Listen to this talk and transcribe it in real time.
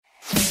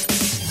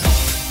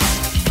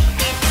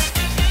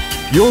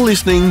You're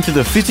listening to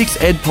the Physics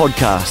Ed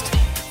Podcast.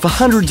 For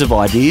hundreds of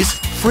ideas,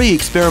 free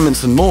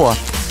experiments and more,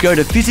 go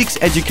to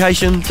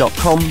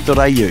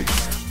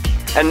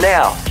physicseducation.com.au. And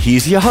now,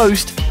 here's your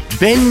host,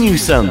 Ben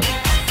Newsome.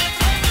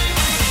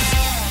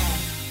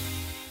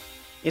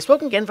 Yes,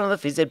 welcome again for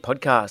another Phys Ed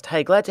podcast.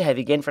 Hey, glad to have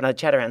you again for another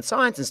chat around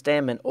science and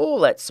STEM and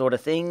all that sort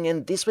of thing.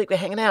 And this week we're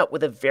hanging out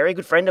with a very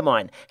good friend of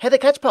mine, Heather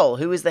Catchpole,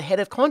 who is the head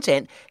of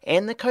content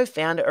and the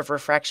co-founder of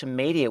Refraction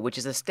Media, which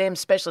is a STEM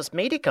specialist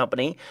media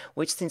company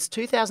which since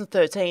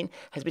 2013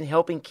 has been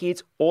helping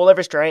kids all over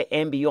Australia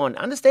and beyond,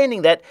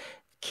 understanding that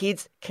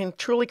kids can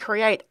truly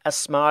create a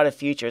smarter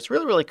future. It's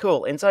really, really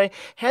cool. And so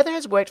Heather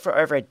has worked for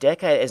over a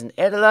decade as an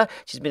editor.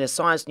 She's been a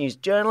science news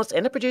journalist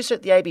and a producer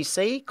at the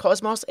ABC,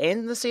 Cosmos,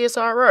 and the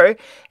CSIRO.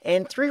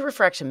 And through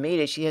Refraction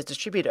Media, she has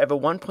distributed over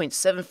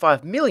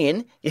 1.75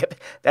 million,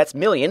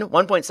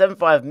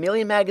 1.75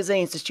 million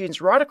magazines to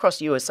students right across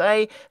the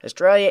USA,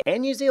 Australia,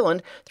 and New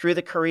Zealand through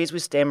the Careers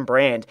with STEM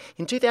brand.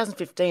 In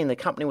 2015, the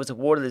company was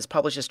awarded as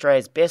Publish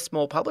Australia's Best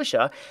Small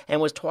Publisher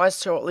and was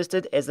twice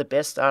shortlisted as the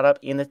best startup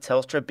in the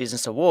Telstra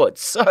Business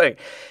Awards. So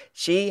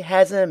she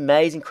has an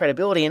amazing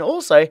credibility, and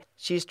also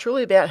she's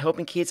truly about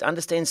helping kids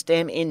understand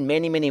STEM in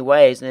many, many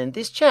ways. And in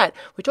this chat,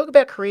 we talk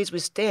about careers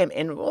with STEM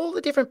and all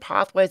the different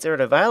pathways that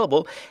are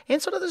available and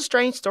sort of the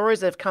strange stories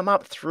that have come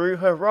up through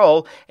her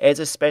role as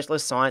a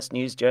specialist science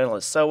news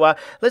journalist. So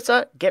let's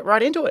get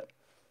right into it.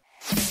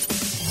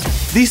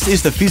 This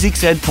is the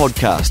Physics Ed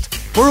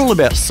Podcast. We're all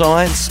about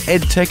science,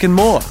 ed tech and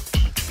more.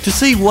 To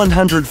see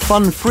 100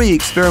 fun free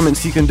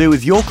experiments you can do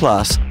with your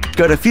class,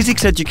 go to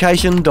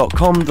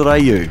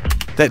physicseducation.com.au.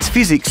 That's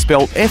physics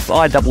spelled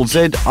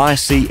F-I-Z-Z-I-C-S.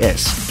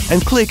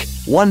 And click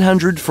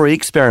 100 free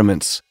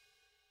experiments.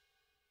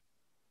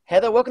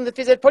 Heather, welcome to the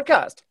Phys Ed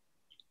Podcast.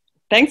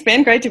 Thanks,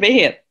 Ben. Great to be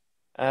here.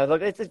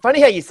 Look, it's funny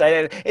how you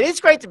say that. It is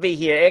great to be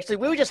here. Actually,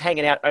 we were just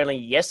hanging out only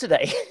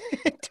yesterday.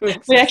 We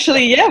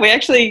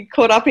actually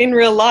caught up in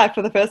real life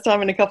for the first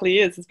time in a couple of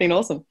years. It's been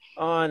awesome.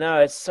 Oh, no,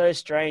 it's so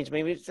strange. I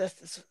mean,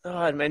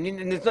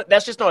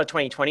 that's just not a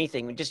 2020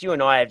 thing. Just you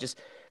and I have just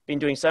been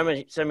doing so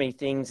many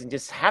things, and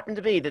just happened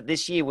to be that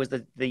this year was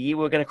the year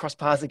we were going to cross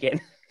paths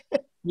again.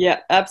 Yeah,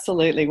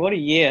 absolutely. What a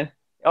year.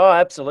 Oh,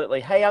 absolutely.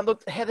 Hey,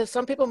 look, Heather,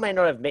 some people may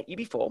not have met you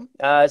before.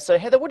 So,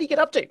 Heather, what do you get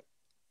up to?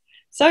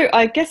 So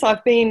I guess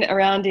I've been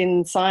around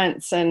in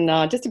science and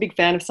just a big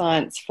fan of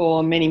science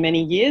for many,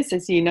 many years.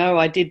 As you know,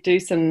 I did do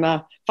some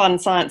fun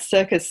science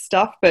circus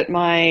stuff, but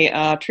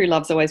my true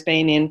love's always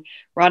been in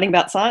writing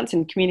about science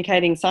and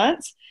communicating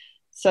science.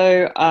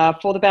 So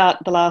for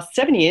about the last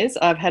 7 years,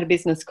 I've had a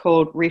business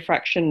called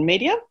Refraction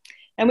Media.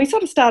 And we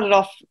sort of started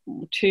off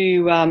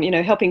to,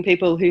 helping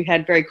people who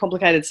had very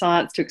complicated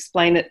science to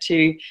explain it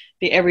to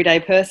the everyday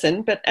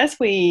person. But as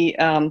we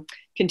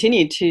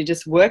continued to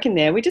just work in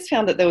there, we just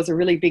found that there was a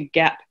really big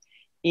gap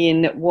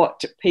in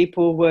what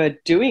people were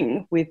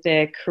doing with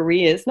their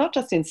careers, not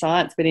just in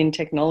science, but in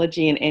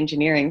technology and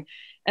engineering,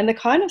 and the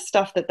kind of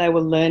stuff that they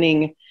were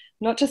learning,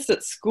 not just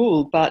at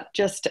school, but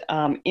just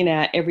in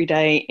our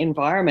everyday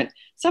environment.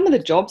 Some of the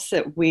jobs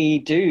that we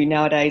do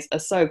nowadays are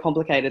so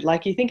complicated.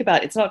 Like you think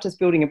about, it's not just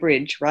building a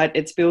bridge, right?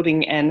 It's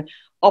building an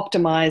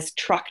optimized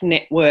truck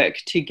network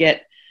to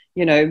get,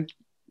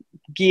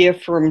 gear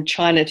from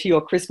China to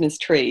your Christmas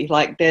tree.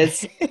 Like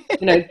there's,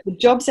 the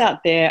jobs out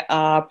there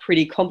are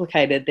pretty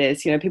complicated.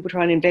 There's, people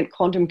trying to invent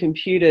quantum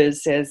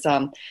computers. There's,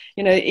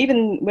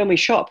 even when we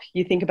shop,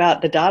 you think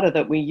about the data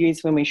that we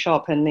use when we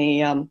shop and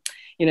the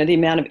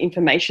amount of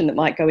information that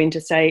might go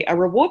into, say, a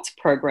rewards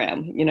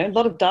program, a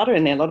lot of data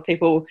in there, a lot of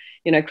people,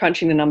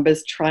 crunching the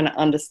numbers, trying to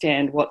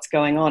understand what's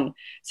going on.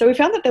 So we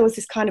found that there was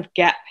this kind of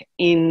gap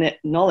in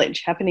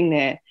knowledge happening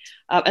there.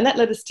 And that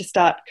led us to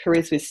start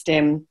Careers with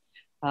STEM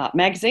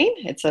magazine.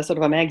 It's a sort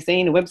of a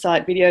magazine, a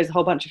website, videos, a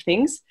whole bunch of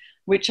things,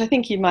 which I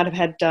think you might have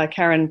had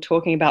Karen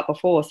talking about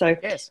before. So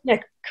yes. Yeah,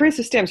 Careers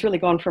with STEM's really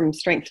gone from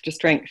strength to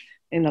strength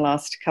in the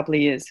last couple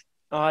of years.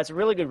 Oh, it's a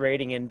really good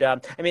reading. And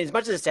as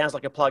much as it sounds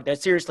like a plug, no,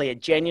 seriously,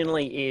 it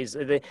genuinely is.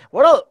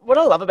 What I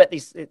love about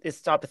this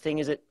type of thing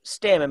is that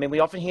STEM, we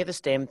often hear the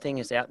STEM thing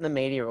is out in the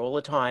media all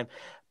the time,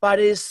 but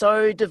it is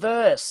so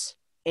diverse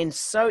and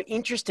so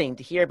interesting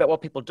to hear about what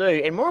people do,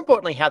 and more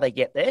importantly, how they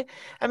get there.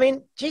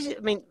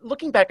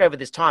 Looking back over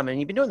this time, and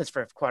you've been doing this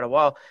for quite a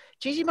while,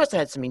 geez, you must have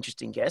had some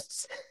interesting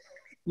guests.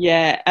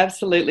 Yeah,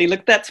 absolutely.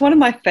 Look, that's one of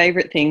my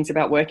favorite things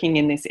about working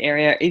in this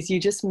area is you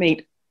just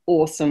meet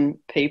awesome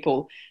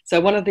people.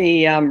 So one of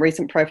the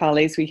recent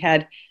profilees we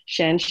had,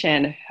 Shan,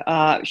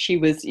 she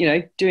was,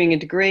 doing a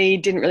degree,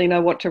 didn't really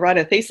know what to write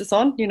her thesis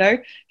on,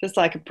 just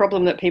like a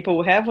problem that people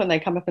will have when they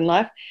come up in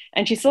life.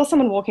 And she saw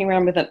someone walking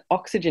around with an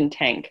oxygen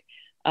tank,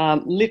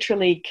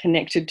 literally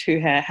connected to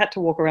her, had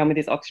to walk around with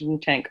this oxygen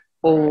tank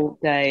all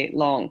day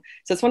long.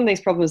 So it's one of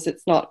these problems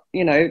that's not,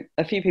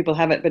 a few people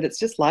have it, but it's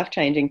just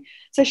life-changing.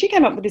 So she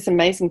came up with this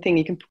amazing thing.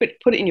 You can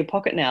put it in your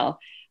pocket now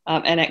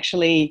and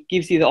actually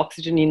gives you the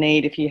oxygen you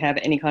need if you have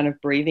any kind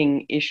of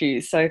breathing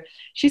issues. So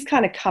she's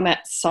kind of come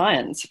at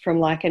science from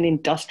like an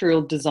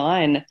industrial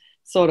design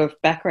sort of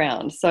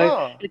background. So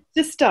Oh.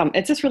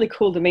 it's just really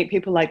cool to meet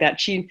people like that.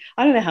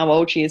 I don't know how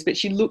old she is, but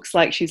she looks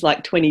like she's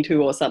like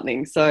 22 or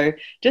something. So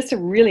just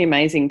really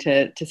amazing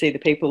to see the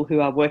people who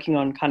are working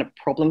on kind of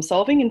problem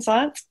solving in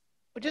science.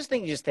 Well,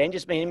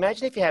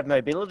 imagine if you have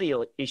mobility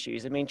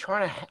issues. I mean,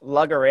 trying to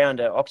lug around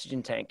an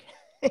oxygen tank.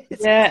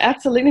 Yeah,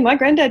 absolutely. My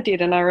granddad did.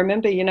 And I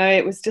remember,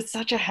 it was just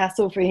such a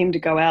hassle for him to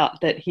go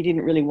out that he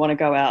didn't really want to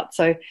go out.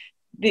 So,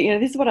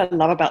 this is what I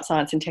love about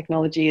science and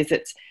technology is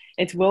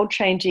it's world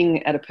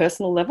changing at a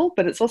personal level,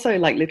 but it's also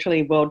like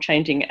literally world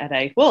changing at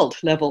a world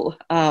level.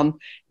 All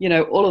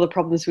of the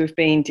problems we've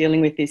been dealing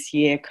with this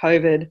year,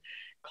 COVID,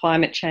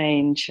 climate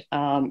change,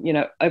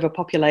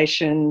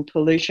 overpopulation,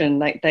 pollution,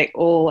 like they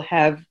all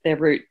have their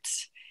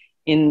roots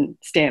in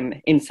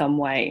STEM in some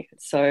way.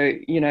 So,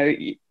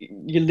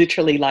 you're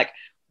literally like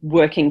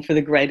working for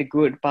the greater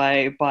good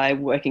by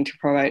working to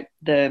promote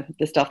the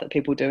stuff that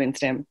people do in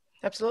STEM.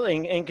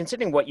 Absolutely. And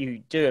considering what you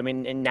do, I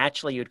mean, and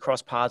naturally you'd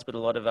cross paths with a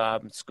lot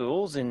of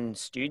schools and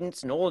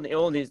students and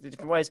all these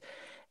different ways.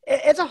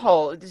 As a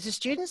whole, does the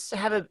students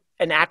have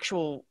an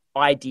actual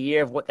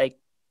idea of what they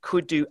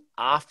could do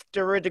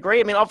after a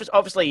degree? I mean,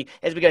 obviously,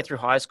 as we go through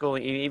high school,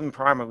 even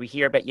primary, we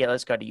hear about,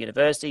 let's go to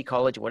university,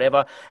 college, or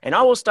whatever, and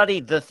I will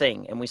study the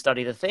thing. And we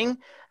study the thing.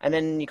 And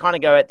then you kind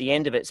of go at the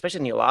end of it,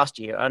 especially in your last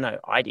year. I know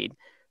I did.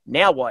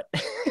 Now what?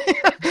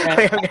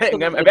 Yeah,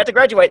 I'm about to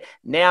graduate.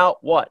 Now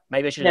what?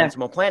 Maybe I should have yeah. done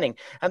some more planning.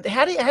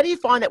 How do you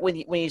find that when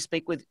you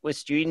speak with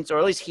students, or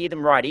at least hear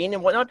them write in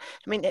and whatnot?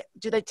 I mean,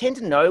 do they tend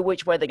to know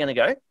which way they're going to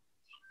go?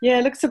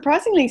 Yeah, look,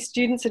 surprisingly,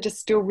 students are just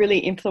still really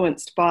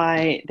influenced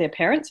by their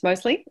parents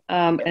mostly,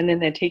 and then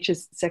their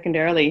teachers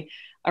secondarily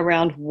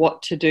around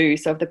what to do.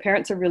 So if the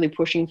parents are really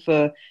pushing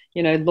for,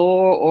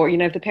 law, or,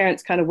 if the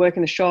parents kind of work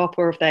in the shop,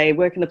 or if they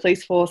work in the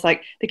police force,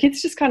 like the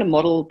kids just kind of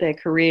model their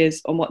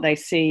careers on what they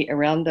see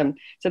around them.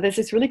 So there's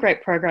this really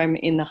great program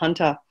in the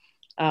Hunter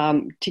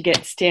to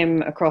get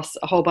STEM across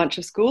a whole bunch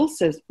of schools.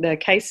 So the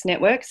CASE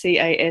network,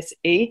 CASE,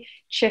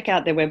 check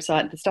out their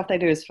website. The stuff they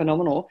do is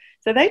phenomenal.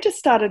 So they just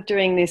started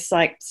doing this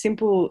like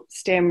simple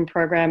STEM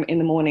program in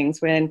the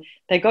mornings when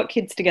they got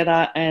kids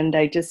together and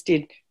they just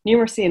did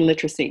numeracy and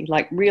literacy,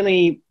 like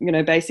really,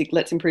 basic,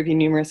 let's improve your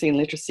numeracy and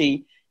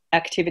literacy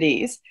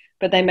activities.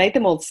 But they made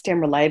them all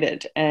STEM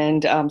related,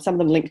 and some of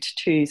them linked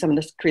to some of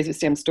the Careers with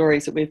STEM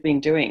stories that we've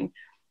been doing.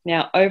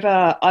 Now,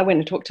 I went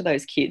and talked to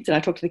those kids, and I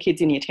talked to the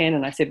kids in year 10,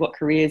 and I said, what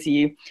careers are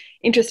you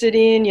interested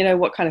in?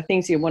 What kind of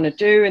things do you want to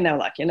do? And they were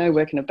like,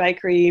 work in a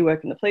bakery,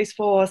 work in the police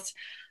force.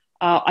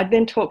 I'd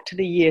then talked to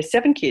the year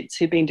 7 kids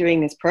who'd been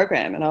doing this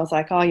program, and I was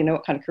like,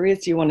 what kind of careers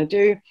do you want to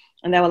do?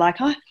 And they were like,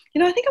 I think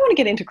I want to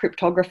get into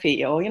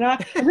cryptography, or,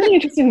 I'm really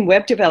interested in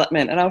web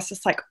development. And I was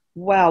just like,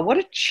 wow, what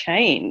a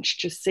change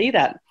to see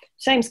that.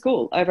 Same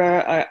school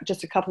over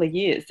just a couple of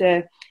years.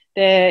 They're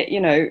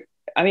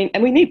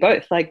and we need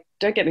both. Like,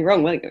 don't get me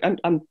wrong.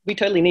 We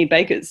totally need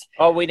bakers.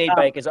 Oh, we need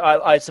bakers.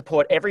 I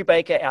support every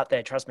baker out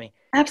there. Trust me.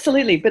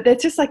 Absolutely. But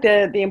there's just like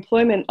the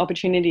employment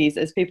opportunities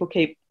as people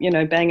keep,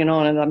 banging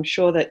on. And I'm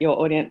sure that your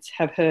audience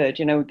have heard,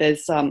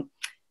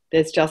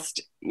 there's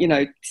just,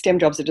 STEM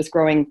jobs are just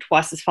growing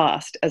twice as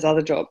fast as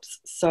other jobs.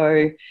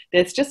 So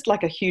there's just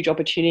like a huge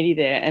opportunity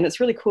there. And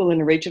it's really cool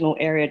in a regional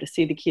area to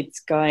see the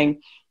kids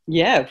going,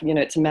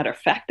 it's a matter of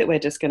fact that we're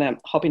just going to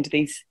hop into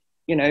these,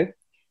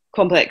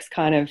 complex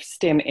kind of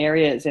STEM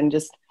areas, and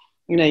just,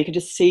 you can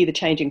just see the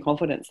change in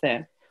confidence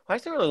there. I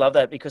actually really love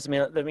that because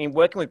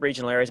working with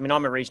regional areas.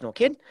 I'm a regional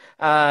kid.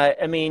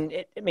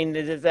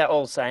 There's that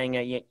old saying,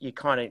 you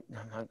kind of,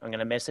 I'm going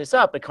to mess this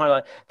up, but kind of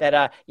like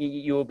that,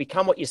 you will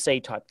become what you see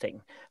type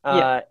thing.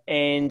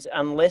 And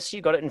unless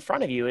you got it in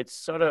front of you, it's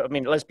sort of,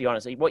 let's be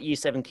honest, what year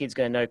 7 kids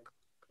going to know?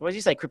 What did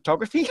you say,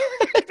 cryptography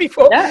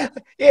before? Yeah,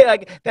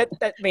 like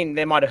that.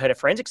 They might have heard of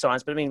forensic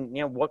science, but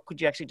what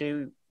could you actually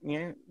do,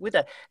 with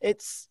that?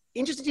 It's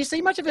interesting. Do you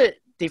see much of a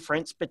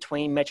difference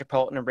between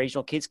metropolitan and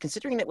regional kids,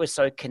 considering that we're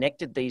so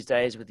connected these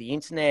days with the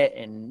internet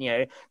and,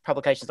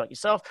 publications like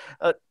yourself?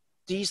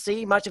 Do you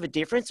see much of a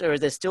difference, or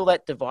is there still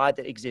that divide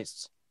that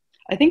exists?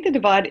 I think the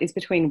divide is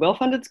between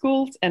well-funded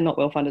schools and not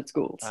well-funded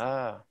schools.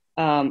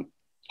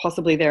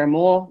 Possibly there are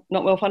more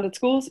not well-funded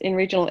schools in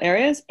regional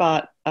areas,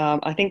 but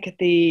I think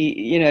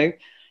the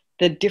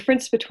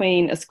difference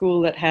between a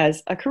school that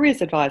has a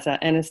careers advisor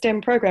and a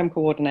STEM program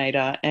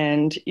coordinator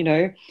and,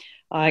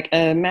 like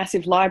a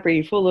massive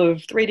library full of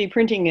 3D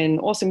printing and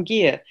awesome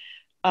gear,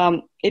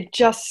 there's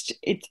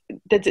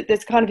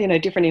kind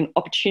of, different in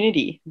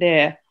opportunity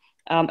there.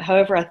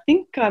 However, I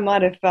think I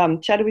might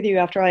have chatted with you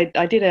after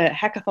I did a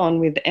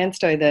hackathon with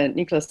ANSTO, the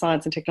Nuclear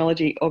Science and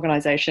Technology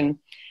Organisation,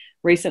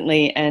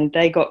 recently, and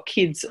they got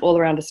kids all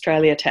around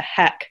Australia to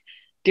hack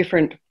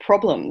different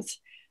problems.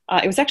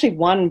 It was actually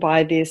won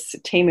by this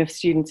team of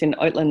students in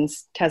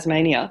Oatlands,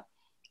 Tasmania,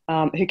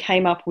 who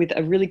came up with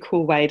a really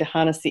cool way to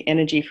harness the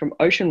energy from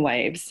ocean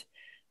waves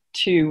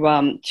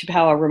to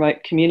power remote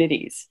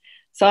communities.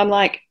 So I'm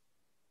like,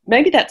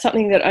 maybe that's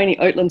something that only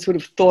Oatlands would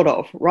have thought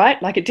of, right?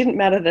 Like, it didn't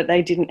matter that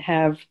they didn't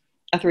have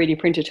a 3D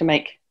printer to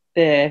make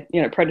their,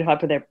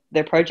 prototype of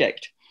their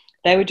project.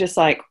 they were just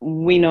like,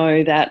 we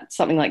know that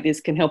something like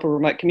this can help a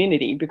remote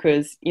community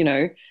because,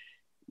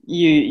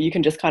 you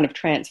can just kind of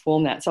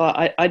transform that. So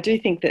I do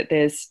think that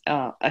there's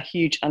a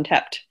huge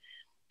untapped,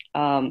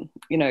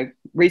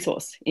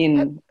 resource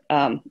in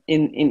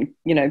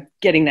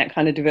getting that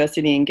kind of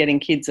diversity and getting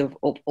kids of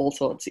all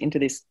sorts into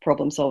this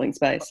problem solving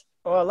space.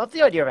 Oh, I love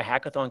the idea of a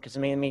hackathon because I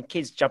mean,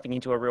 kids jumping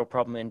into a real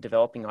problem and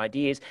developing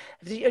ideas.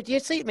 Do you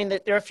see? I mean,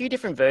 there are a few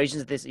different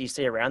versions of this that you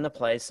see around the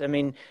place. I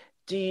mean,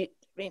 I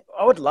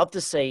would love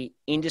to see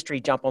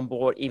industry jump on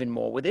board even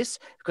more with this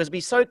because it'd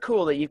be so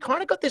cool that you've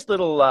kind of got this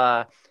little.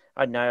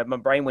 I don't know, my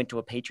brain went to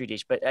a petri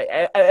dish, but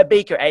a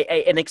beaker,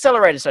 an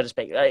accelerator, so to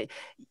speak.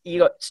 You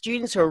got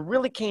students who are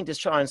really keen to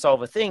try and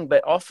solve a thing,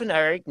 but often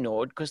are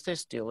ignored because they're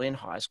still in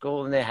high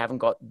school and they haven't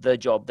got the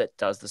job that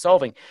does the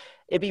solving.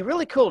 It'd be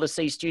really cool to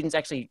see students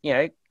actually,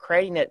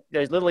 creating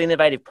those little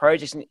innovative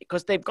projects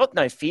because they've got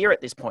no fear at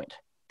this point.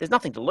 There's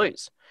nothing to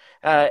lose.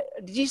 Did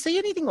you see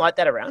anything like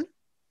that around?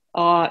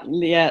 Oh,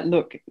 yeah,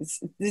 look,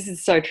 this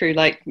is so true.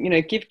 Like,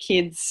 give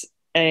kids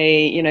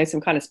some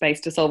kind of space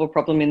to solve a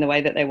problem in the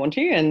way that they want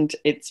to, and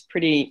it's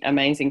pretty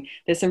amazing.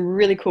 There's some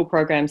really cool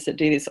programs that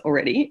do this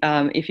already.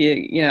 If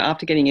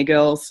after getting your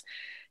girls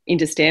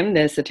into STEM,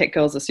 there's the Tech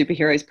Girls Are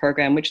Superheroes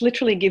program, which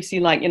literally gives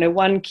you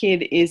one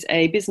kid is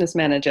a business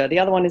manager, the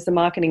other one is the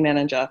marketing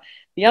manager,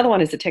 the other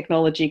one is a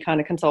technology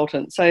kind of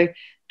consultant. So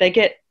they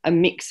get a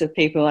mix of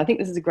people. I think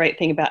this is a great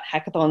thing about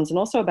hackathons and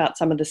also about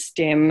some of the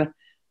STEM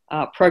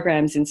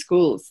programs in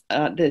schools.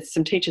 There's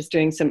some teachers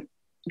doing some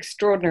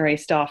extraordinary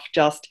stuff,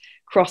 just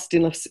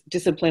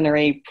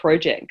cross-disciplinary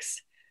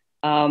projects.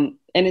 And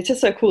it's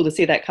just so cool to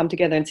see that come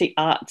together and see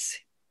arts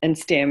and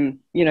STEM,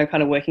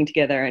 kind of working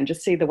together and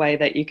just see the way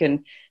that you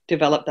can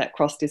develop that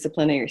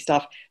cross-disciplinary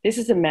stuff. This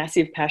is a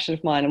massive passion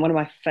of mine. And one of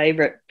my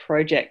favorite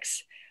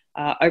projects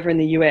over in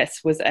the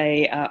US was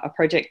a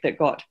project that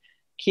got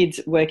kids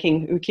who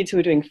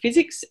were doing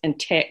physics and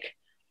tech.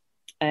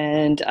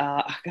 And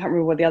I can't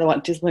remember what the other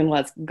discipline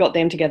was, got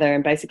them together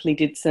and basically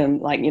did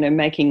some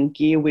making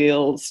gear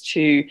wheels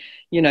to,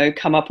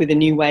 come up with a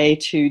new way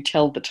to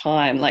tell the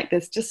time. Like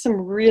there's just some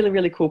really,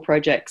 really cool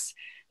projects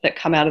that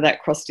come out of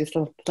that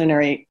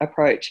cross-disciplinary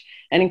approach.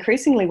 And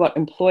increasingly what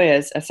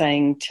employers are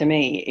saying to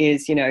me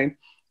is,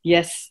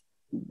 yes,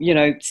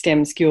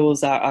 STEM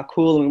skills are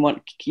cool and we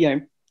want,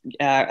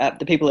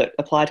 the people that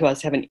apply to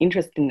us to have an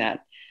interest in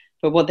that.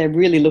 But what they're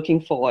really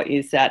looking for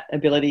is that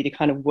ability to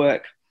kind of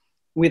work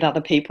with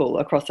other people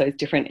across those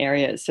different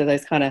areas. So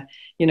those kind of,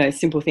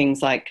 simple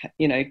things like,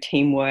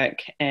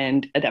 teamwork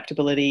and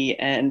adaptability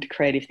and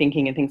creative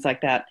thinking and things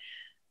like that.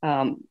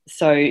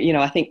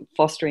 I think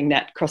fostering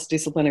that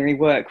cross-disciplinary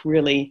work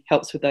really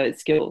helps with those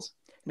skills.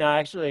 No, I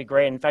actually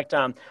agree. In fact,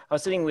 I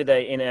was sitting with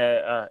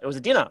it was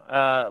a dinner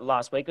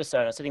last week or so.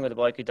 And I was sitting with a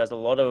bloke who does a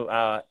lot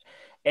of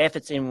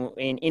efforts in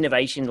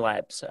innovation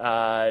labs,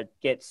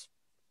 gets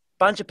a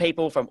bunch of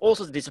people from all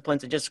sorts of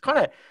disciplines and just kind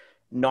of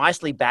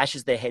nicely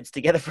bashes their heads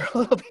together for a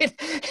little bit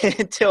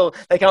until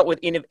they come up with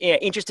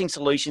interesting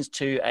solutions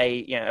to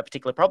a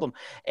particular problem.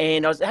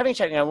 And I was having a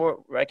chat,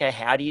 well, okay,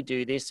 how do you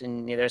do this?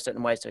 And there are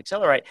certain ways to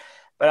accelerate,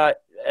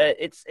 but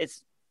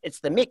it's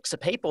the mix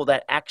of people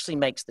that actually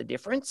makes the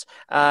difference.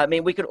 I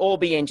mean, we could all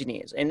be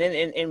engineers and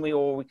we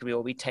could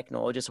all be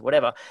technologists or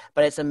whatever,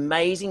 but it's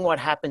amazing what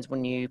happens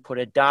when you put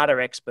a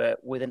data expert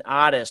with an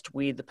artist,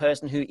 with the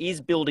person who is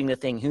building the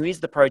thing, who is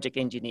the project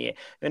engineer,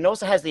 and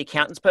also has the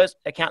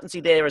accountancy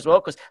there as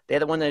well, because they're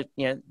the one that,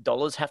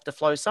 dollars have to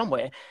flow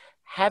somewhere.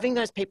 Having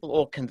those people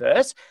all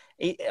converse,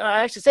 I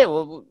actually say,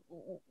 well,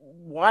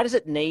 why does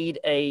it need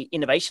a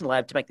innovation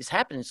lab to make this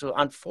happen? So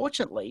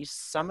unfortunately,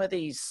 some of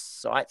these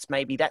sites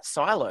may be that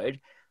siloed,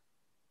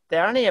 they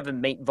only ever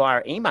meet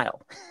via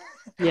email.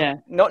 Yeah.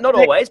 Not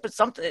always, but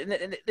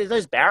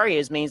those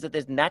barriers means that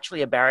there's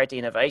naturally a barrier to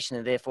innovation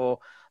and therefore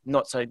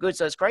not so good.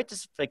 So it's great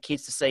for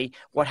kids to see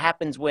what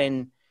happens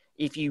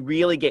if you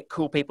really get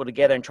cool people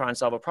together and try and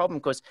solve a problem,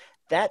 because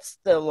there's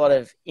a lot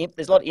of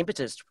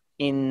impetus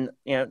in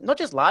not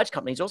just large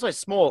companies, also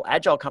small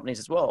agile companies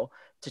as well,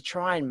 to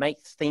try and make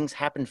things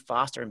happen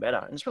faster and better.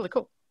 And it's really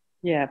cool.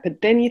 Yeah,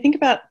 but then you think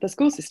about the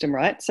school system,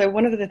 right? So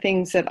one of the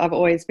things that I've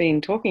always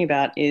been talking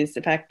about is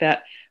the fact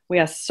that we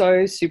are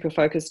so super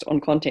focused on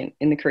content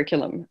in the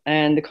curriculum,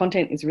 and the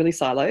content is really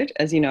siloed,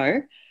 as you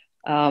know.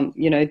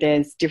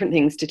 There's different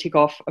things to tick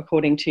off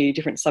according to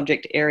different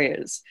subject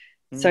areas.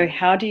 So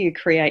how do you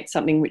create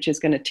something which is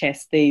going to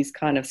test these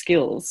kind of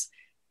skills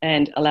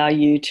and allow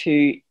you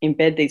to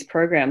embed these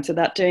programs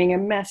without doing a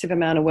massive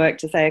amount of work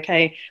to say,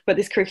 okay, but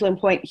this curriculum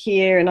point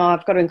here, and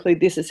I've got to include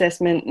this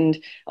assessment, and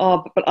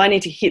but I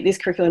need to hit this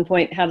curriculum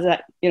point. How does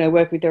that,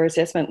 work with their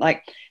assessment?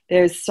 Like,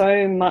 there's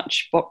so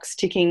much box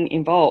ticking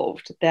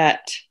involved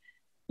that,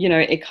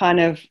 it kind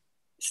of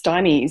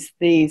stymies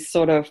these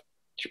sort of,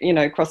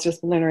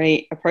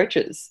 cross-disciplinary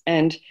approaches.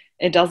 And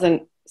it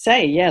doesn't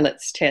say, yeah,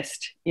 let's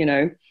test,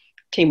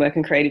 teamwork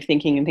and creative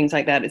thinking and things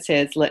like that. It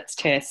says, let's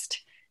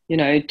test,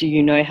 do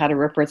you know how to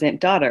represent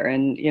data?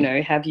 And,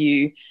 have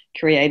you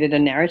created a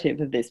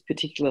narrative of this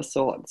particular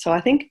sort? So I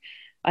think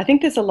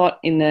there's a lot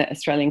in the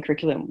Australian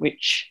curriculum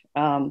which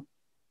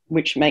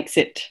which makes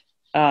it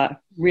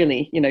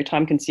really,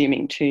 time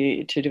consuming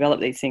to develop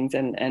these things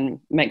and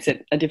makes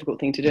it a difficult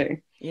thing to do.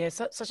 Yeah,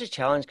 it's such a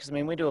challenge because,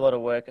 we do a lot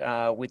of work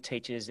with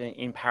teachers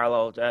in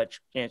parallel,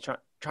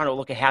 trying to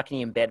look at how can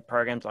you embed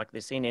programs like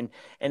this in.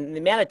 And the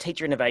amount of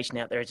teacher innovation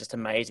out there is just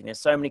amazing. There's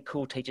so many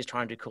cool teachers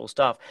trying to do cool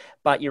stuff.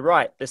 But you're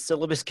right, the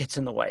syllabus gets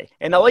in the way.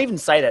 And they'll even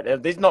say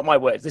that. These are not my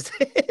words.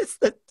 It's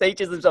the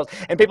teachers themselves.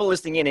 And people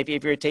listening in, if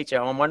you're a teacher,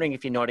 I'm wondering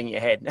if you're nodding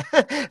your head.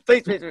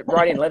 Please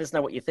write in, let us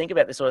know what you think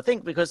about this sort of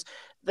thing, because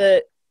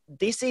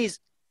this is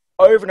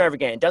over and over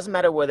again. It doesn't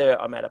matter whether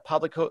I'm at a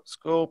public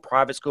school,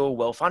 private school,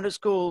 well-funded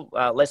school,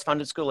 less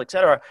funded school,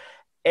 etc.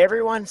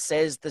 Everyone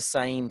says the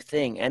same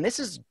thing. And this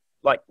is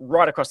like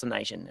right across the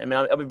nation.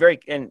 I'll be very,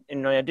 and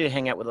I do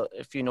hang out with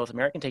a few North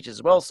American teachers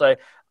as well. So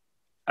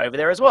over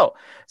there as well.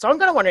 So I'm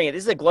kind of wondering if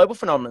this is a global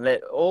phenomenon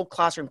that all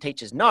classroom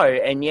teachers know,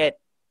 and yet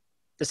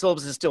the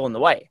syllabus is still in the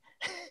way.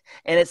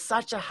 And it's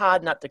such a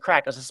hard nut to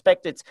crack. I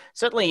suspect it's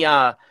certainly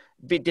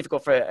bit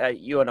difficult for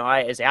you and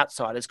I as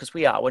outsiders, because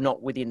we're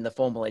not within the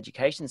formal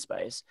education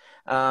space.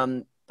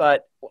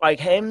 But I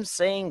am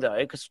seeing, though,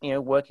 because,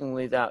 working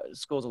with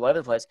schools all over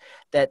the place,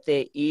 that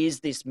there is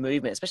this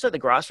movement, especially at the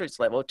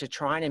grassroots level, to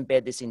try and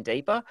embed this in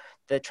deeper.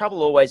 The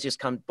trouble always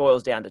just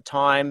boils down to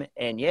time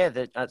and,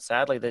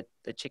 sadly,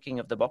 the ticking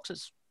of the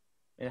boxes.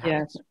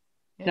 Yeah.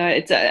 No,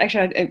 it's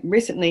actually, I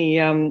recently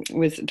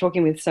was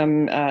talking with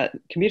some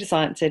computer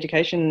science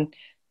education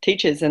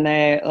teachers, and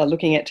they're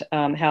looking at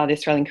how the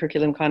Australian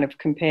curriculum kind of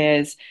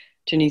compares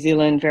to New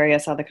Zealand,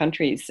 various other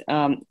countries.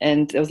 And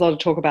there was a lot of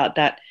talk about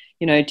that,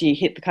 do you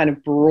hit the kind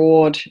of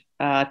broad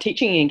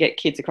teaching and get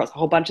kids across a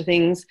whole bunch of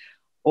things,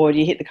 or do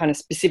you hit the kind of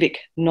specific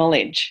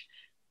knowledge?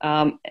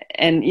 And,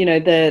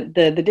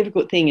 the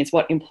difficult thing is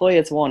what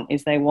employers want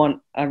is they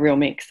want a real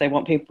mix. They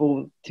want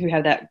people who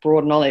have that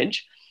broad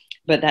knowledge,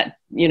 but that,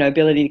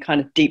 ability to kind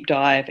of deep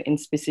dive in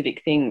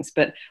specific things.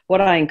 But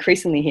what I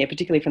increasingly hear,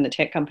 particularly from the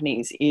tech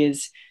companies,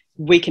 is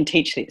we can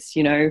teach this,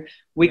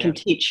 we can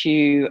teach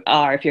you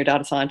R if you're a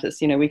data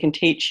scientist, we can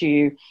teach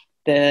you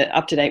the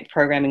up-to-date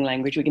programming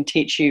language, we can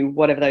teach you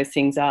whatever those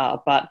things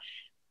are, but,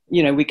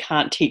 we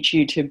can't teach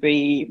you to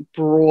be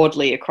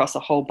broadly across a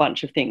whole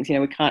bunch of things.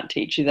 We can't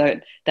teach you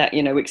that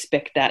we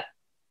expect that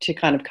to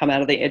kind of come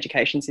out of the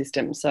education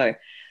system. So,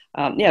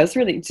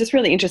 it's just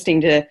really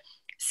interesting to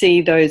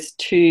see those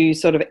two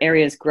sort of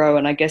areas grow.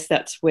 And I guess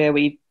that's where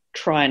we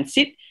try and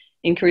sit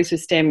in Careers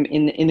with STEM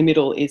in the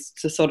middle, is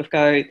to sort of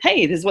go,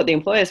 hey, this is what the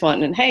employers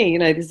want. And hey,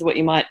 this is what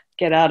you might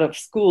get out of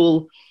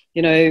school.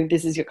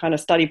 This is your kind of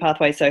study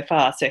pathway so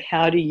far. So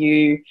how do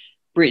you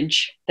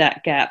bridge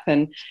that gap?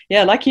 And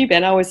yeah, like you,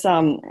 Ben, I was,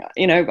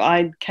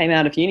 I came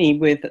out of uni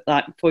with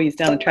like 4 years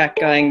down the track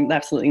going,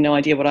 absolutely no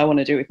idea what I want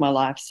to do with my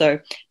life. So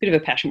a bit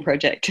of a passion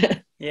project.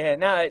 Yeah,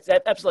 no, it's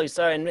absolutely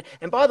so. And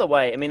by the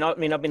way,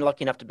 I've been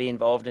lucky enough to be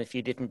involved in a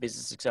few different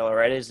business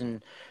accelerators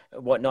and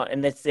whatnot,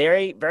 and that's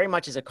very, very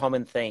much is a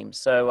common theme.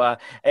 So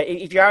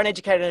if you are an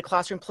educator in a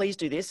classroom, please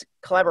do this.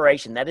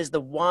 Collaboration, that is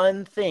the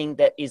one thing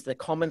that is the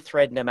common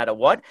thread no matter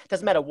what. It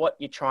doesn't matter what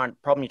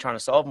problem you're trying to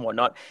solve and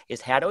whatnot, is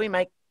how do we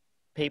make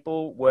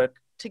people work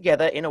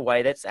together in a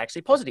way that's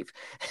actually positive.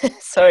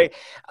 So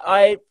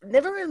I've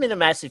never really been a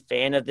massive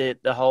fan of the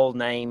whole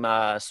name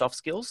soft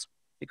skills,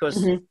 because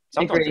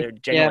sometimes they're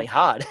genuinely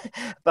hard.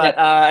 But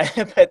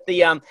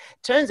the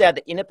turns out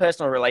that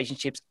interpersonal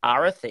relationships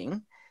are a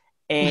thing.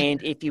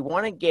 And if you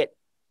want to get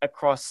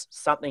across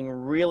something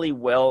really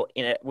well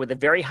with a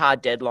very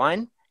hard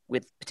deadline,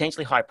 with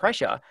potentially high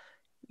pressure,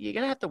 you're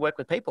going to have to work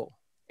with people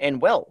and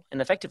well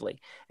and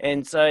effectively.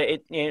 And so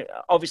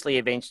obviously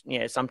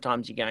eventually,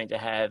 sometimes you're going to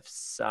have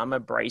some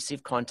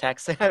abrasive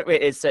contacts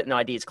where certain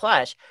ideas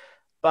clash,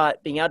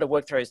 but being able to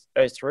work those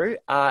through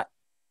are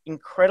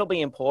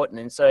incredibly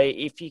important. And so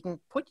if you can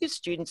put your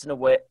students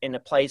in a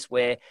place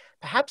where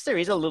perhaps there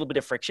is a little bit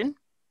of friction,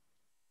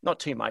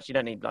 not too much, you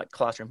don't need like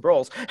classroom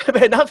brawls,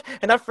 but enough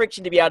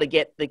friction to be able to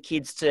get the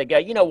kids to go,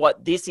 you know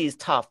what, this is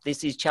tough,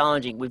 this is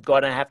challenging, we've got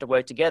to have to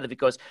work together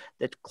because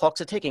the clocks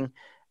are ticking.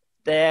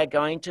 They're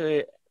going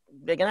to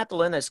have to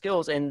learn those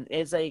skills, and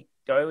as they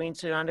go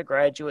into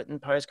undergraduate and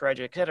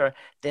postgraduate, etc.,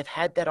 they've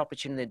had that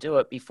opportunity to do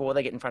it before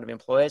they get in front of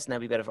employers, and they'll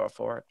be better off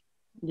for it.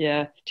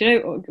 Yeah. Do you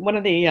know, one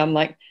of the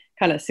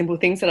kind of simple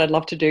things that I'd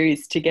love to do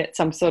is to get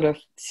some sort of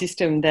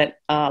system that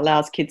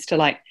allows kids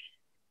to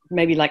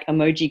maybe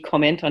emoji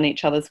comment on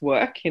each other's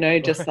work,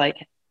 just like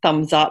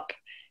thumbs up,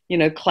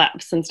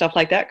 claps and stuff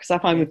like that. Because I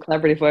find with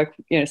collaborative work,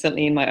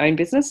 certainly in my own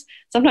business,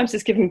 sometimes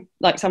just giving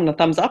someone a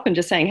thumbs up and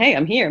just saying, hey,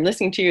 I'm here, I'm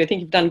listening to you, I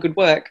think you've done good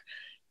work,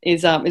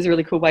 is a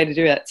really cool way to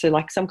do it. So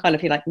some kind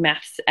of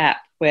maths app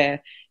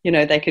where,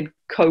 they could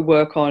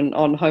co-work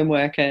on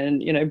homework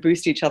and,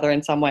 boost each other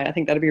in some way. I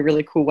think that'd be a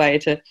really cool way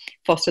to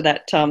foster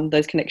that,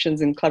 those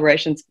connections and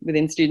collaborations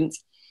within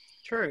students.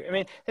 True.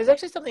 There's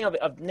actually something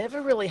I've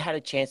never really had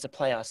a chance to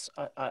play. I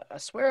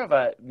swear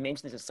I've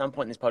mentioned this at some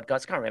point in this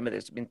podcast. I can't remember.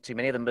 There's been too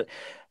many of them, but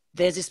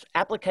there's this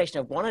application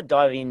I want to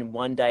dive in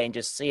one day and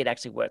just see it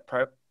actually work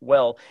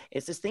well.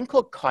 It's this thing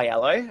called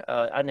Kialo.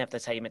 I don't know if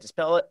that's how you meant to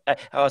spell it.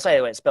 I'll say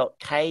it. It's spelled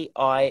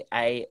Kialo.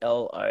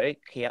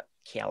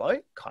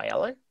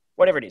 Kialo,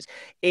 whatever it is.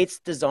 It's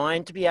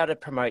designed to be able to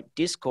promote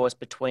discourse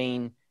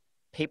between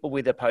people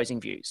with opposing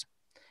views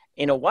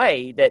in a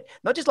way that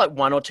not just like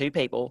one or two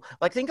people,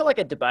 like think of like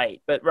a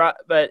debate, but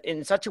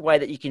in such a way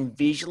that you can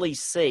visually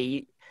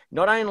see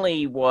not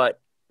only what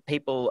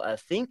people are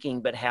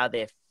thinking, but how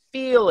they're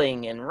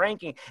feeling and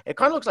ranking. It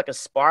kind of looks like a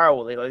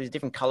spiral with these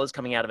different colors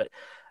coming out of it.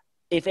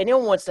 If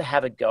anyone wants to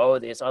have a go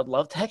at this, I'd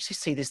love to actually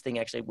see this thing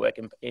actually work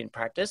in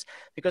practice,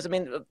 because I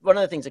mean, one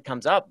of the things that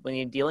comes up when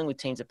you're dealing with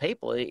teams of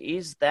people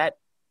is that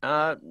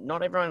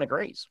not everyone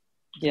agrees.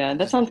 Yeah,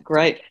 that sounds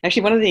great.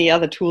 Actually, one of the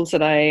other tools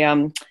that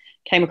I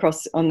came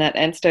across on that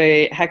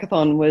Ansto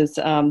hackathon was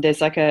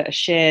there's like a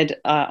shared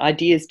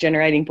ideas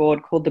generating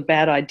board called the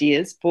Bad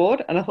Ideas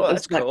board. And I thought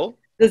that's cool.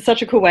 There's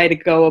such a cool way to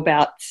go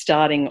about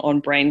starting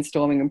on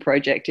brainstorming a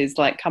project, is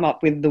like come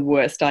up with the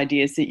worst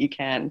ideas that you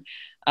can.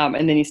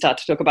 And then you start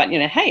to talk about,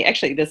 hey,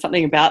 actually, there's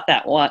something about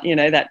that one,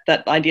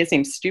 that idea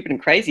seems stupid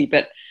and crazy,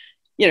 but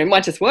it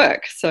might just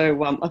work.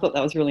 So I thought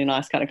that was a really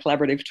nice kind of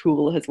collaborative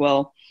tool as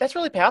well. That's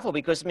really powerful,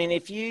 because I mean,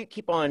 if you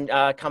keep on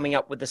coming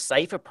up with a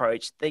safe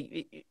approach,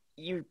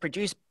 you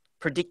produce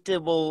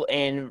predictable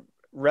and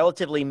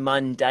relatively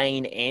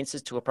mundane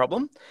answers to a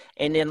problem.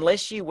 And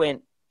unless you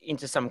went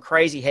into some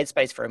crazy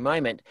headspace for a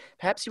moment,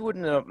 perhaps you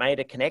wouldn't have made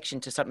a connection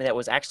to something that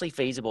was actually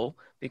feasible,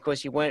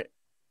 because you weren't,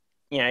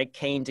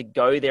 keen to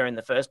go there in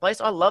the first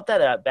place. I love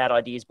that Bad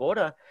Ideas board.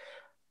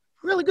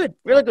 Really good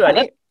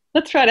idea.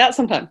 Let's try it out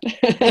sometime.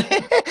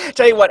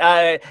 Tell you what,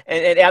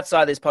 and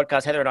outside this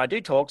podcast, Heather and I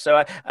do talk.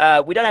 So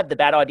we don't have the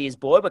Bad Ideas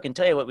board, but I can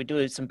tell you what we do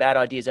is some bad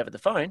ideas over the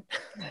phone.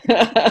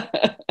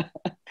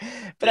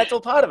 But that's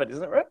all part of it,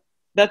 isn't it, right?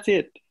 That's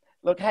it.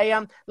 Look, hey,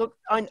 I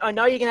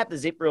know you're gonna have to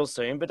zip real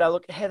soon, but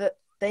look, Heather,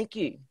 thank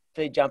you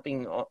for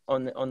jumping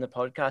on the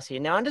podcast here.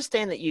 Now, I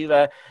understand that you've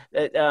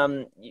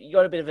you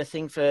got a bit of a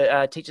thing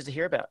for teachers to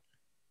hear about.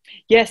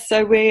 Yes,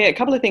 so a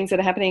couple of things that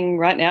are happening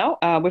right now.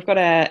 We've got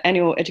our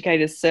annual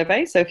educators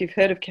survey. So if you've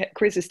heard of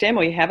Careers with STEM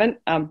or you haven't,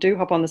 do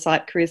hop on the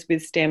site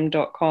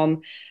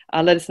careerswithstem.com.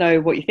 Let us know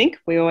what you think.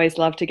 We always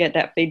love to get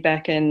that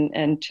feedback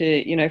and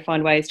to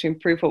find ways to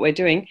improve what we're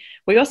doing.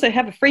 We also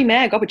have a free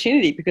mag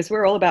opportunity, because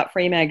we're all about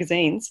free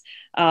magazines.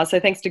 So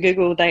thanks to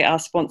Google, they are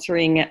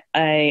sponsoring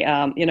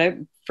a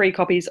free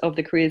copies of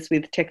the Careers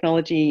with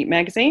Technology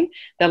magazine.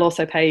 They'll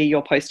also pay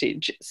your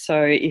postage.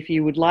 So if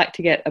you would like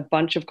to get a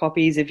bunch of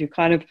copies, if you've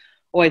kind of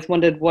always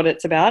wondered what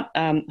it's about,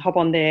 hop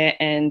on there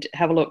and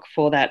have a look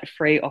for that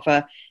free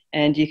offer.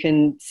 And you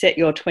can set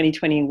your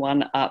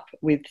 2021 up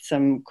with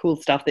some cool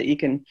stuff that you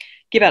can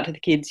give out to the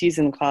kids, use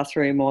in the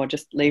classroom, or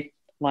just leave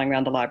lying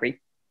around the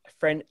library.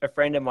 A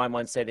friend of mine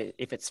once said,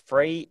 if it's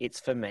free, it's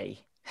for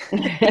me.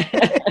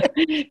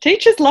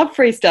 Teachers love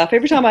free stuff.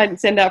 Every time I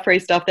send out free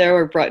stuff there,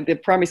 or the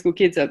primary school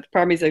kids,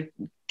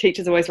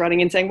 teachers always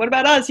running in saying, what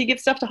about us? You give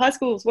stuff to high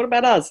schools. What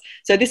about us?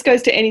 So this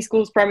goes to any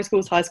schools, primary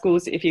schools, high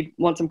schools. If you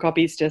want some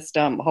copies, just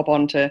hop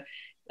on to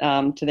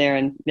there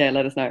and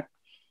let us know.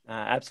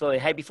 Absolutely.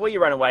 Hey, before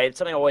you run away, it's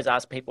something I always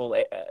ask people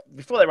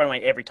before they run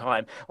away every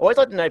time. I always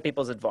like to know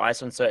people's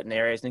advice on certain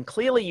areas. And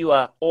clearly you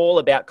are all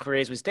about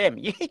Careers with STEM.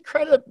 You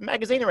created a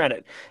magazine around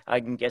it.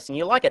 I'm guessing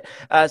you like it.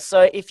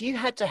 So if you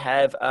had to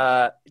have,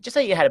 just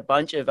say you had a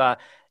bunch of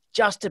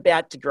just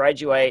about to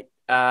graduate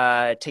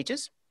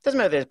teachers, doesn't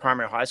matter if there's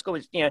primary or high school,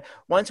 but,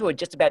 ones who are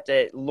just about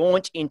to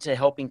launch into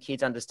helping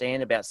kids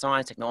understand about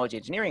science, technology,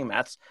 engineering,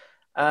 maths,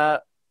 and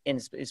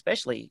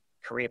especially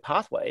career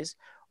pathways,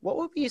 what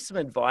would be some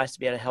advice to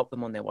be able to help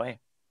them on their way?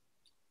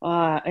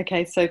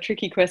 Okay, so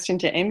tricky question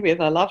to end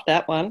with. I love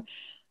that one.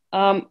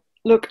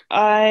 Look,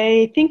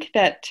 I think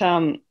that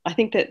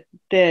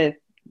the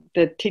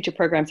teacher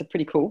programs are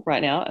pretty cool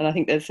right now, and I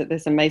think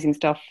there's amazing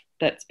stuff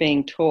that's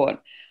being taught.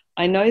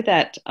 I know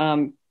that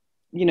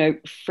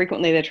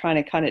frequently they're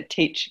trying to kind of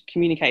teach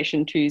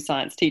communication to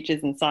science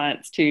teachers and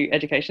science to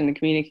education and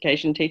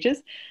communication teachers.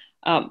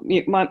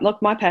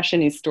 My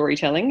passion is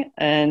storytelling,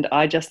 and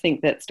I just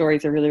think that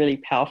stories are really, really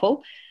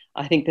powerful.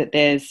 I think that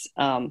there's,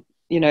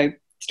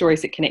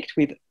 stories that connect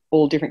with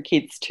all different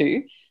kids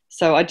too.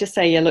 So I'd just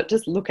say,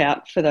 just look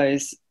out for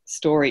those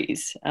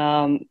stories.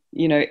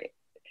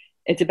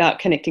 It's about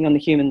connecting on the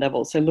human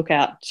level. So look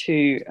out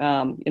to,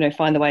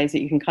 find the ways that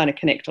you can kind of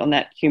connect on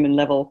that human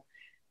level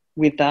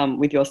with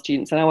your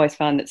students. And I always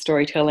find that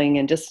storytelling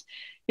and just,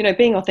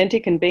 being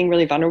authentic and being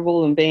really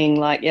vulnerable and being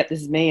like, yep,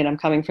 this is me and I'm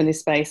coming from this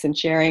space, and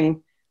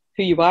sharing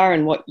who you are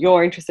and what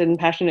you're interested and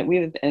passionate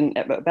with and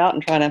about,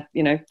 and trying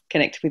to,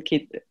 connect with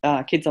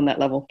kids on that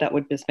level. That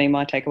would just be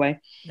my takeaway.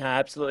 No,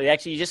 absolutely.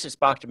 Actually, you just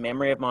sparked a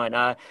memory of mine.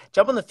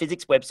 Jump on the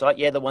physics website.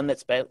 Yeah, the one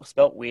that's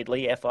spelt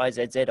weirdly,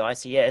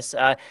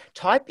 FIZZICS.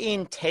 Type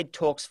in TED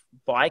Talks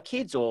by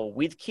kids or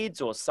with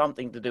kids or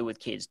something to do with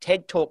kids.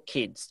 TED Talk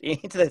Kids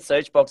into the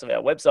search box of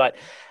our website.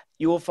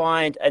 You will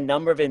find a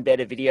number of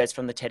embedded videos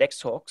from the TEDx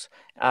talks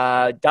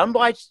done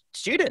by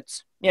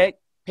students,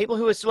 people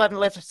who still haven't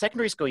left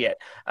secondary school yet.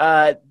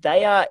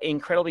 They are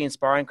incredibly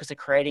inspiring because they're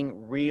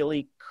creating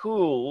really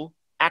cool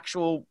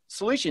actual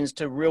solutions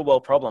to real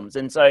world problems.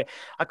 And so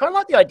I kind of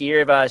like the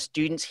idea of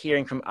students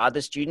hearing from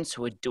other students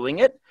who are doing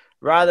it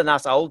rather than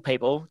us old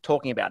people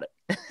talking about it.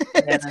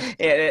 Yeah.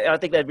 Yeah, I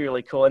think that'd be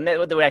really cool, and that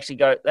would actually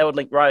go. That would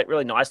link right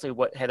really nicely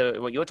with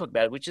what you're talking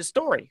about, which is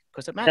story,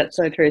 because it matters. That's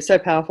so true. So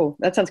powerful.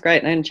 That sounds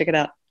great. And check it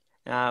out.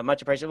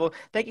 Much appreciated. Well,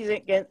 thank you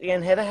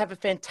again, Heather. Have a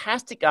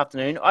fantastic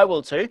afternoon. I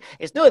will too.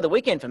 It's nearly the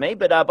weekend for me,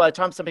 but by the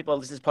time some people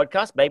listen to this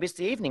podcast, maybe it's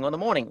the evening or the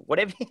morning,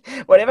 whatever.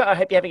 Whatever. I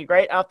hope you're having a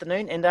great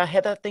afternoon. And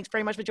Heather, thanks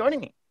very much for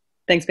joining me.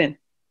 Thanks, Ben.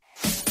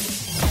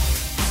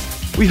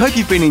 We hope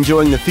you've been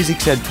enjoying the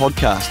Physics Ed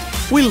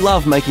podcast. We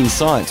love making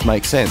science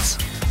make sense.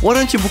 Why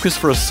don't you book us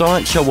for a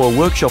science show or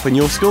workshop in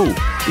your school?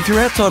 If you're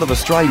outside of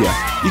Australia,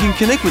 you can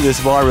connect with us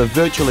via a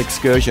virtual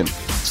excursion.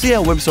 See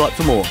our website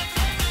for more.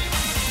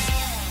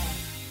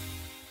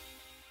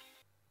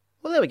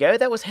 Well, there we go.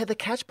 That was Heather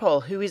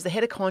Catchpole, who is the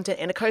head of content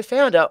and a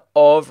co-founder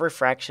of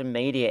Refraction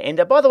Media. And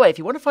by the way, if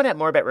you want to find out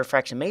more about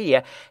Refraction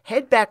Media,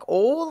 head back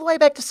all the way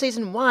back to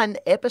Season 1,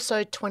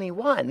 Episode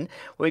 21,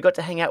 where we got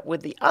to hang out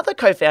with the other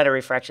co-founder of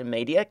Refraction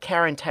Media,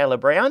 Karen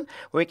Taylor-Brown,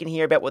 where we can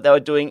hear about what they were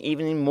doing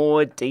even in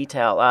more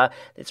detail.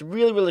 It's a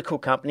really, really cool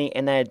company,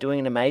 and they are doing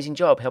an amazing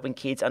job helping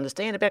kids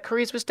understand about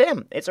careers with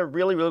STEM. It's a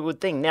really, really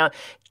good thing. Now,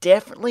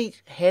 definitely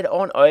head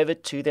on over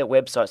to their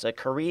website, so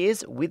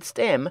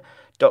careerswithstem.com.au,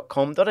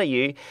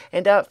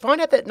 and find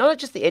out that not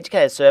just the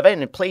Educator Survey,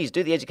 and please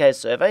do the Educator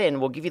Survey, and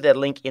we'll give you that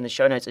link in the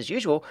show notes as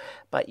usual,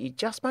 but you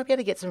just might be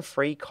able to get some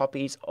free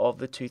copies of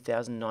the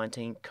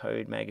 2019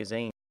 Code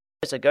magazine.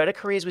 So go to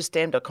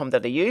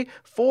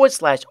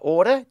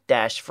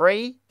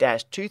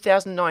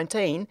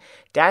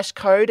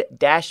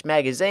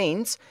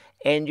careerswithstem.com.au/order-free-2019-code-magazines,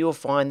 and you'll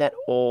find that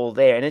all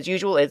there. And as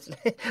usual,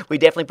 we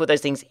definitely put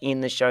those things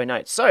in the show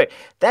notes. So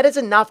that is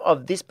enough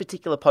of this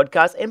particular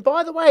podcast. And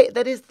by the way,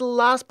 that is the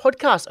last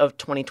podcast of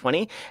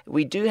 2020.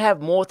 We do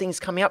have more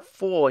things coming up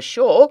for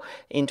sure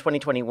in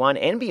 2021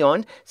 and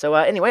beyond. So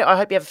anyway, I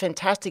hope you have a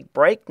fantastic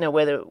break now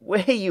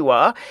where you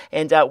are.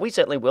 And we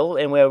certainly will.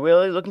 And we're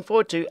really looking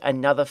forward to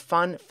another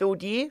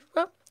fun-filled year.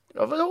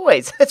 Well, as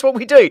always, that's what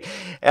we do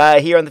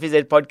here on the Phys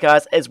Ed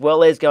podcast, as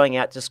well as going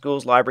out to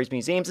schools, libraries,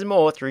 museums, and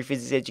more through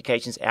Physics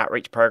Education's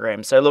outreach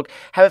program. So look,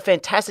 have a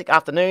fantastic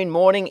afternoon,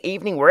 morning,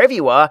 evening, wherever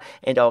you are,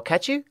 and I'll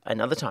catch you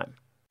another time.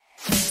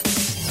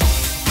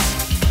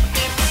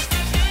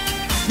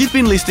 You've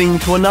been listening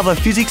to another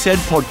Physics Ed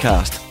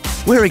podcast.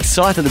 We're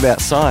excited about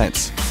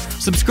science.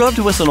 Subscribe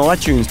to us on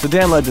iTunes to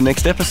download the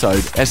next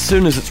episode as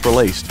soon as it's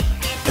released.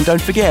 And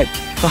don't forget,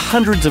 for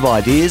hundreds of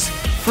ideas,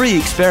 free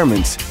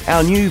experiments,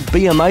 our new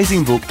Be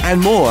Amazing book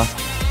and more,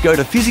 go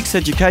to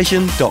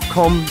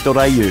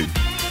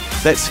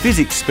physicseducation.com.au. That's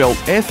physics spelled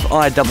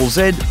F-I-Z-Z-I-C-S.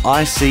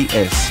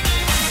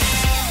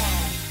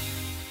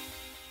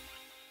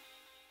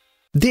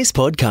 This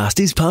podcast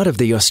is part of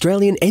the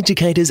Australian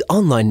Educators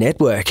Online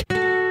Network.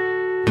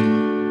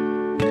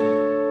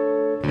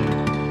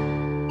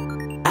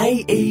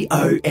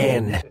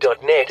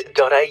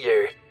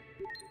 aeon.net.au